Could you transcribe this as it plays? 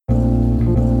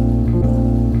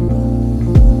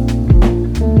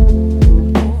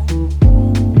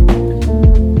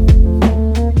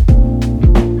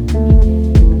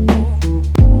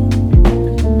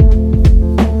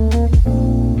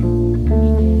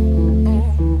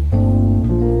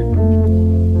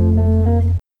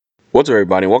What's up,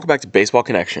 everybody? Welcome back to Baseball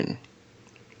Connection.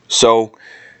 So,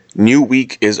 new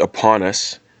week is upon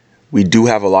us. We do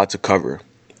have a lot to cover.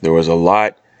 There was a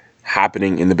lot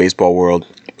happening in the baseball world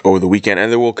over the weekend,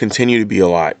 and there will continue to be a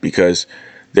lot because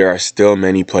there are still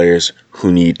many players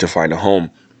who need to find a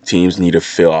home. Teams need to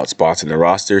fill out spots in the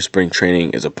roster. Spring training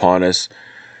is upon us.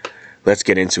 Let's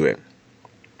get into it.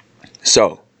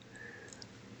 So,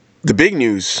 the big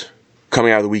news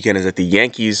coming out of the weekend is that the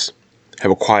Yankees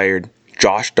have acquired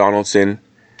Josh Donaldson,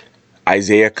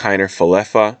 Isiah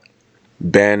Kiner-Falefa,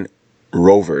 Ben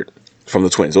Rovert from the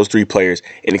Twins. Those three players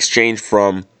in exchange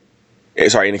for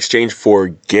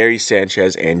Gary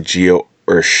Sanchez and Gio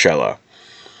Urshela.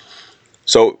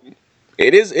 So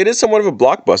it is somewhat of a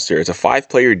blockbuster. It's a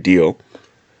 5-player deal.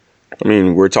 I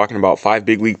mean, we're talking about 5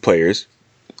 big league players,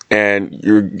 and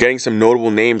you're getting some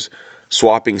notable names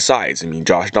swapping sides. I mean,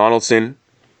 Josh Donaldson,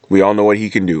 we all know what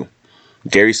he can do.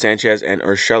 Gary Sanchez and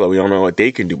Urshela, we don't know what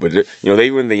they can do, but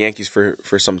they were in the Yankees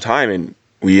for some time, and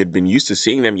we had been used to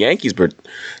seeing them Yankees, but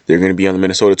they're going to be on the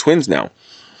Minnesota Twins now.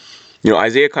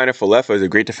 Isiah Kiner-Falefa is a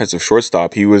great defensive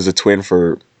shortstop. He was a Twin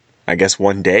for, I guess,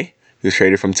 one day. He was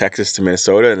traded from Texas to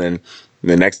Minnesota, and then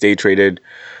the next day traded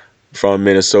from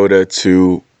Minnesota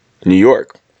to New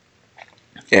York.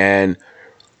 And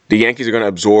the Yankees are going to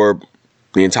absorb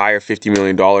the entire $50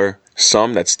 million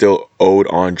sum that's still owed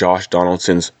on Josh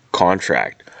Donaldson's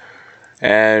contract.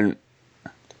 And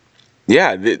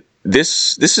yeah,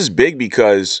 this is big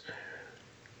because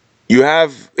you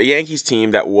have a Yankees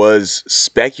team that was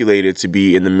speculated to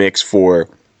be in the mix for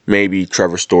maybe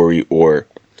Trevor Story or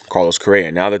Carlos Correa.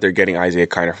 Now that they're getting Isiah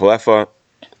Kiner-Falefa,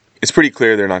 it's pretty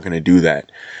clear they're not going to do that.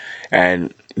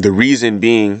 And the reason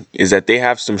being is that they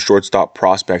have some shortstop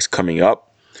prospects coming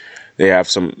up. They have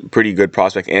some pretty good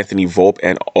prospects, Anthony Volpe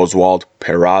and Oswald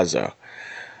Peraza.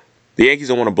 The Yankees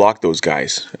don't want to block those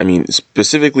guys. I mean,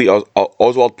 specifically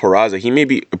Oswald Peraza, he may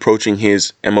be approaching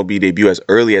his MLB debut as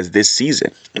early as this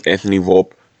season. Anthony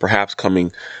Volpe perhaps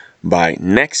coming by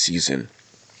next season.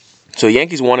 So the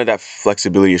Yankees wanted that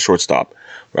flexibility of shortstop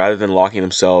rather than locking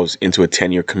themselves into a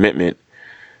 10-year commitment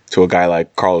to a guy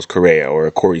like Carlos Correa or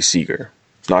a Corey Seager.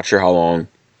 Not sure how long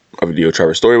of a deal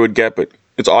Trevor Story would get, but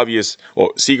it's obvious.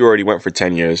 Well, Seager already went for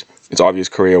 10 years. It's obvious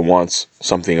Correa wants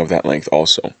something of that length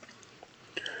also.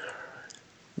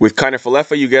 With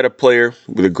Kiner-Falefa, you get a player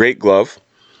with a great glove,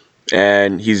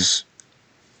 and he's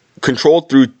controlled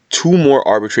through 2 more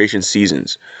arbitration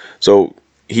seasons. So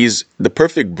he's the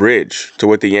perfect bridge to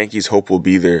what the Yankees hope will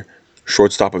be their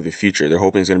shortstop of the future. They're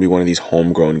hoping he's going to be one of these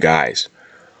homegrown guys.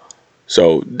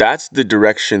 So that's the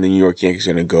direction the New York Yankees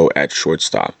are going to go at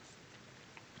shortstop.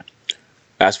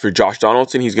 As for Josh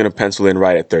Donaldson, he's going to pencil in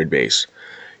right at third base.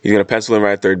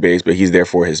 But he's there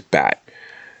for his bat.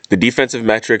 The defensive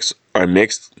metrics are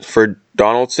mixed for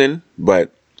Donaldson,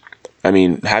 but, I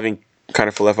mean, having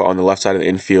Kiner-Falefa on the left side of the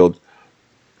infield,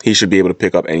 he should be able to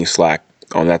pick up any slack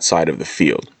on that side of the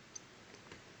field.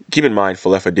 Keep in mind,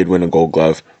 Falefa did win a Gold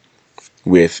Glove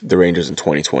with the Rangers in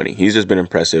 2020. He's just been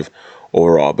impressive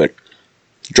overall, but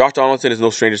Josh Donaldson is no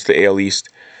stranger to the AL East.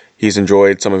 He's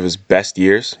enjoyed some of his best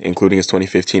years, including his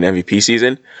 2015 MVP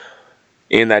season,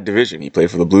 in that division. He played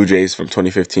for the Blue Jays from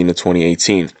 2015 to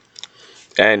 2018.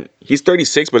 And he's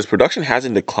 36, but his production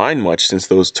hasn't declined much since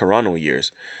those Toronto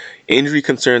years. Injury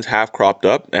concerns have cropped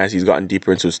up as he's gotten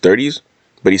deeper into his 30s,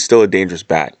 but he's still a dangerous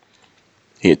bat.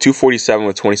 He had 247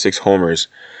 with 26 homers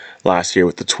last year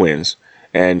with the Twins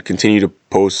and continued to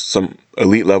post some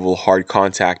elite-level hard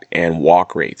contact and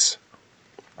walk rates.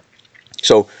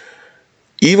 So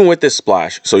even with this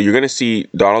splash, so you're going to see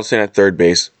Donaldson at third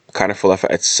base, Kiner-Falefa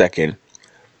at second.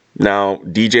 Now,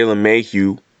 DJ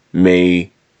LeMahieu may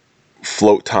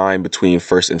float time between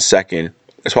first and second.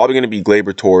 It's probably going to be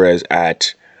Gleyber Torres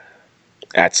at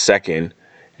second.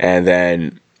 And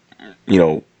then,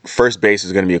 first base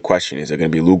is going to be a question. Is it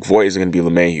going to be Luke Voit? Is it going to be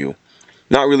LeMahieu?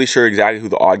 Not really sure exactly who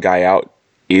the odd guy out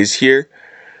is here.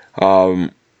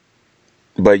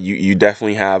 But you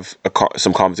definitely have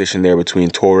some competition there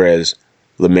between Torres,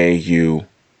 LeMahieu,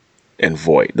 and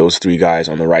Voit. Those 3 guys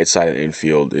on the right side of the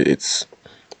infield. It's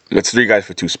 3 guys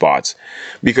for 2 spots.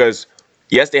 Because,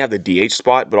 yes, they have the DH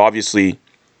spot, but obviously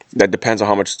that depends on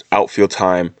how much outfield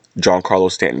time Giancarlo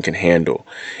Stanton can handle.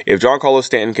 If Giancarlo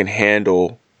Stanton can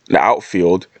handle the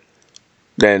outfield,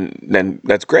 then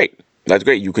that's great. That's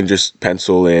great. You can just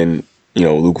pencil in,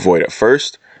 Luke Voit at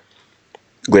first,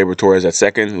 Gleyber Torres at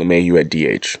second, LeMahieu at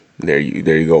DH. There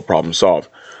you go. Problem solved.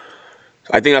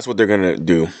 I think that's what they're gonna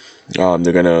do.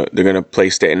 They're gonna play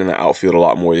Stanton in the outfield a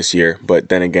lot more this year. But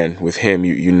then again, with him,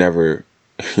 you never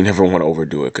want to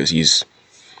overdo it because he's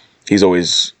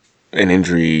always an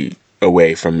injury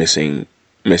away from missing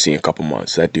a couple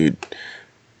months. That dude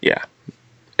Yeah.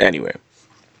 Anyway,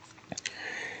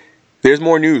 there's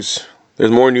more news.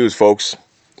 There's more news, folks.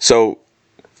 So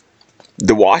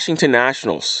the Washington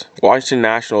Nationals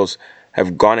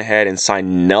have gone ahead and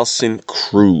signed Nelson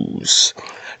Cruz.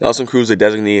 Nelson Cruz, a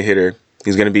designated hitter.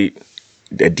 He's going to be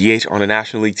a DH on a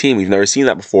National League team. We've never seen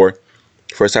that before.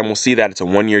 First time we'll see that. It's a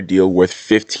 1-year deal worth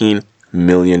 $15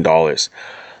 million.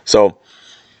 So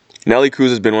Nelly Cruz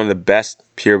has been one of the best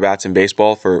pure bats in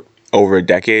baseball for over a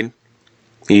decade.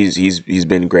 He's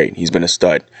been great. He's been a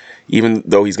stud. Even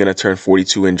though he's going to turn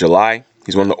 42 in July,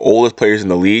 he's one of the oldest players in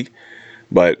the league,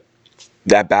 but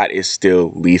that bat is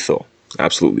still lethal.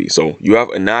 Absolutely. So you have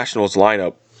a Nationals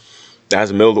lineup that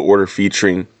has a middle of the order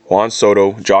featuring Juan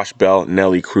Soto, Josh Bell,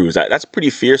 Nelly Cruz. That's pretty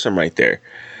fearsome right there.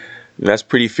 That's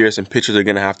pretty fearsome. Pitchers are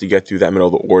going to have to get through that middle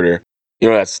of the order. You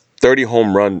know, that's 30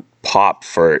 home run pop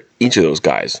for each of those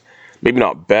guys. Maybe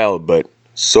not Bell, but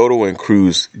Soto and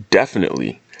Cruz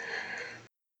definitely.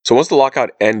 So once the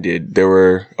lockout ended, there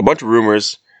were a bunch of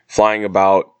rumors flying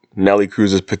about Nelly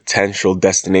Cruz's potential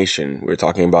destination. We were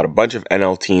talking about a bunch of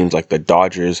NL teams like the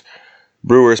Dodgers,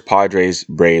 Brewers, Padres,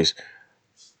 Braves,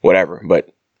 whatever.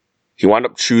 But he wound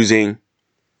up choosing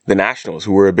the Nationals,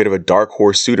 who were a bit of a dark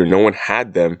horse suitor. No one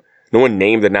had them. No one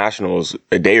named the Nationals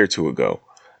a day or two ago.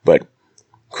 But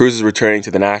Cruz is returning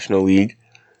to the National League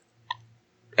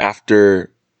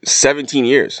after 17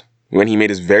 years when he made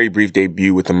his very brief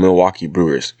debut with the Milwaukee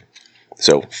Brewers.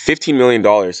 So $15 million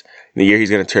in the year he's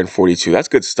going to turn 42. That's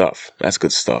good stuff. That's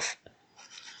good stuff.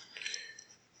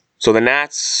 So the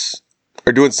Nats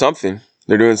are doing something.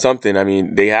 They're doing something. I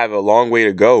mean, they have a long way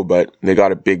to go, but they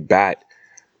got a big bat.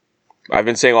 I've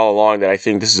been saying all along that I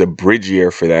think this is a bridge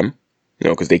year for them,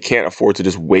 because they can't afford to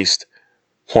just waste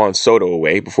Juan Soto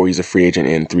away before he's a free agent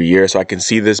in 3 years. So I can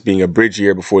see this being a bridge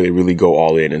year before they really go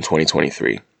all in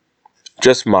 2023.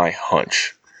 Just my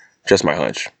hunch. Just my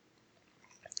hunch.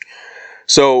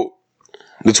 So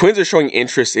the Twins are showing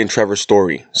interest in Trevor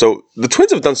Story. So the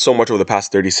Twins have done so much over the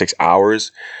past 36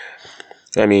 hours.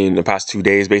 I mean, the past 2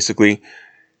 days, basically.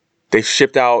 They've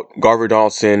shipped out Garver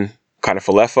Donaldson,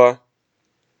 Kiner-Falefa,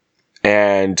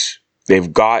 and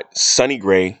they've got Sonny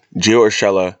Gray, Gio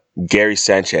Urshela, Gary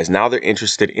Sanchez. Now they're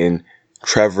interested in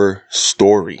Trevor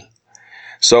Story.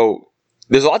 So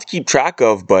there's a lot to keep track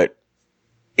of, but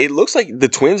it looks like the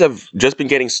Twins have just been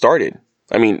getting started.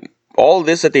 I mean, all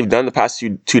this that they've done the past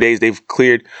 2 days, they've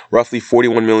cleared roughly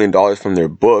 $41 million from their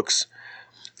books.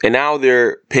 And now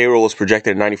their payroll is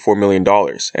projected at $94 million.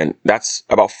 And that's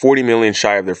about $40 million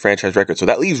shy of their franchise record. So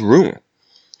that leaves room.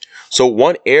 So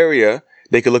one area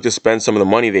they could look to spend some of the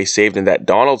money they saved in that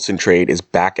Donaldson trade is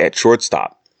back at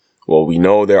shortstop. Well, we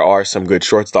know there are some good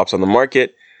shortstops on the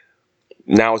market.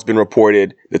 Now it's been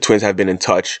reported the Twins have been in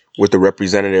touch with the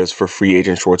representatives for free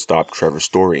agent shortstop Trevor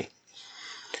Story.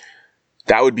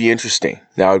 That would be interesting.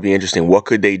 What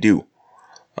could they do?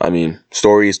 I mean,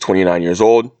 Story is 29 years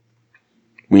old.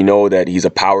 We know that he's a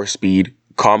power speed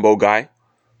combo guy,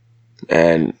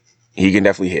 and he can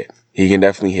definitely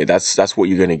hit. That's what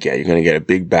you're going to get. You're going to get a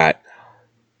big bat.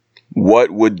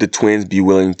 What would the Twins be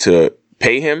willing to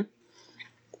pay him?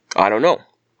 I don't know.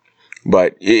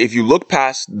 But if you look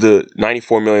past the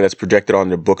 $94 million that's projected on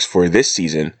their books for this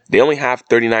season, they only have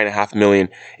 $39.5 million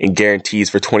in guarantees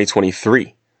for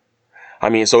 2023. I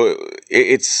mean, so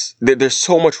there's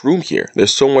so much room here.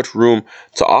 There's so much room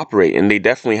to operate, and they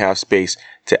definitely have space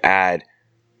to add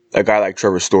a guy like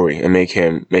Trevor Story and make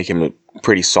him a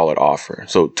pretty solid offer.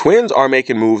 So Twins are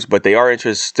making moves, but they are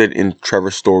interested in Trevor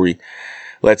Story.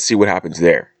 Let's see what happens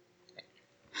there.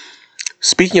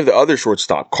 Speaking of the other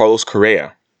shortstop, Carlos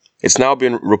Correa, it's now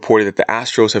been reported that the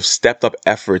Astros have stepped up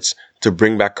efforts to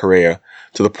bring back Correa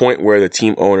to the point where the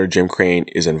team owner, Jim Crane,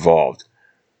 is involved.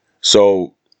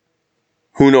 So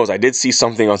who knows? I did see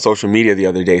something on social media the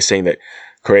other day saying that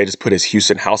Correa just put his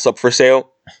Houston house up for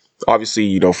sale.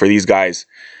 Obviously, for these guys,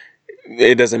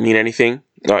 it doesn't mean anything.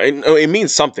 It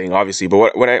means something, obviously.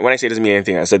 But when I say it doesn't mean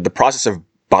anything, I said the process of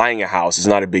buying a house is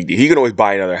not a big deal. He can always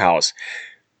buy another house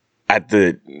at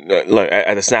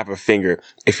the snap of a finger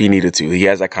if he needed to. He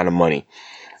has that kind of money.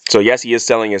 So yes, he is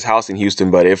selling his house in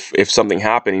Houston, but if something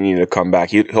happened and he needed to come back,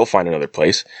 he'll find another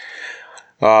place.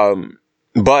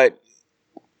 But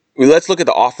let's look at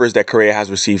the offers that Correa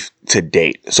has received to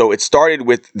date. So it started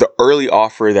with the early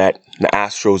offer that the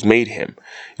Astros made him.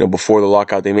 Before the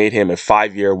lockout, they made him a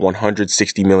 5-year,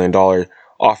 $160 million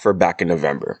offer back in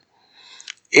November.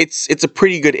 It's a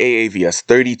pretty good AAV. That's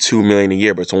 $32 million a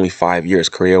year, but it's only 5 years.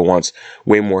 Correa wants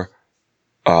way more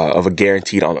of a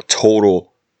guaranteed on the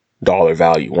total dollar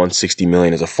value. $160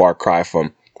 million is a far cry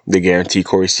from the guarantee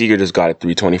Corey Seager just got at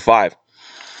 $325.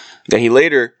 Then he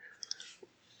later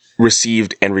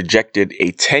received and rejected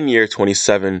a 10-year,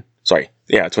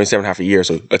 27.5 a year,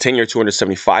 so a 10-year,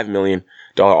 $275 million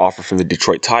offer from the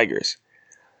Detroit Tigers.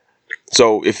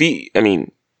 So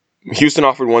Houston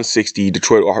offered 160,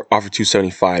 Detroit offered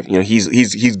 275.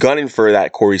 He's gunning for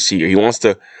that Corey Seager. He wants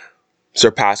to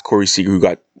surpass Corey Seager, who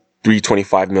got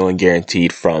 $325 million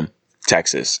guaranteed from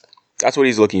Texas. That's what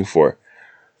he's looking for.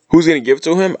 Who's going to give it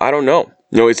to him? I don't know.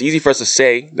 It's easy for us to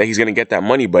say that he's going to get that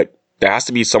money, but there has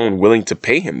to be someone willing to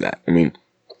pay him that.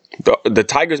 The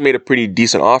Tigers made a pretty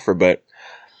decent offer, but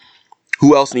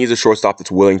who else needs a shortstop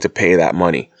that's willing to pay that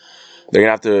money? They're going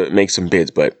to have to make some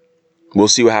bids, but we'll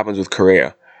see what happens with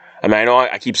Correa. I know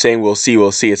I keep saying we'll see.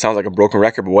 It sounds like a broken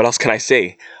record, but what else can I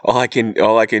say? All I can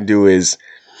do is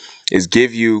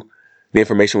give you the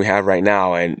information we have right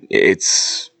now, and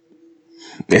it's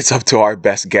up to our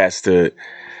best guess to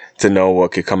know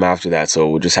what could come after that. So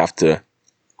we'll just have to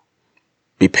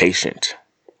be patient.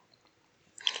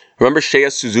 Remember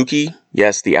Seiya Suzuki?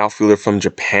 Yes, the outfielder from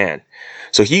Japan.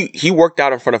 So he worked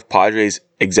out in front of Padres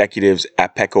executives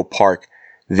at Petco Park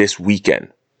this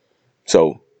weekend.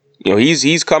 So,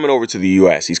 he's coming over to the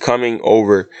U.S. He's coming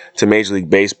over to Major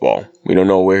League Baseball. We don't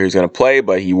know where he's going to play,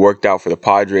 but he worked out for the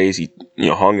Padres. He,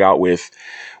 hung out with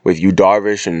Yu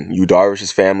Darvish and Yu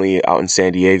Darvish's family out in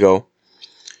San Diego.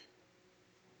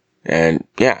 And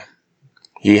yeah,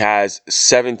 he has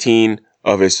 17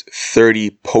 of his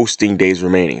 30 posting days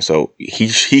remaining. So he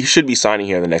should be signing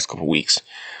here in the next couple of weeks.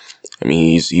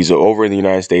 He's over in the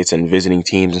United States and visiting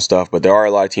teams and stuff, but there are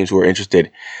a lot of teams who are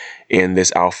interested in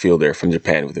this outfielder from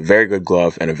Japan with a very good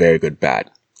glove and a very good bat.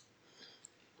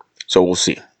 So we'll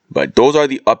see. But those are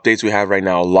the updates we have right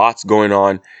now. Lots going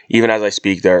on. Even as I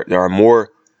speak, there are more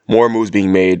moves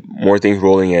being made, more things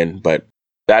rolling in. But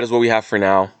that is what we have for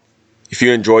now. If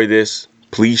you enjoy this,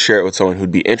 please share it with someone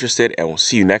who'd be interested, and we'll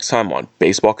see you next time on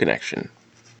Baseball Connection.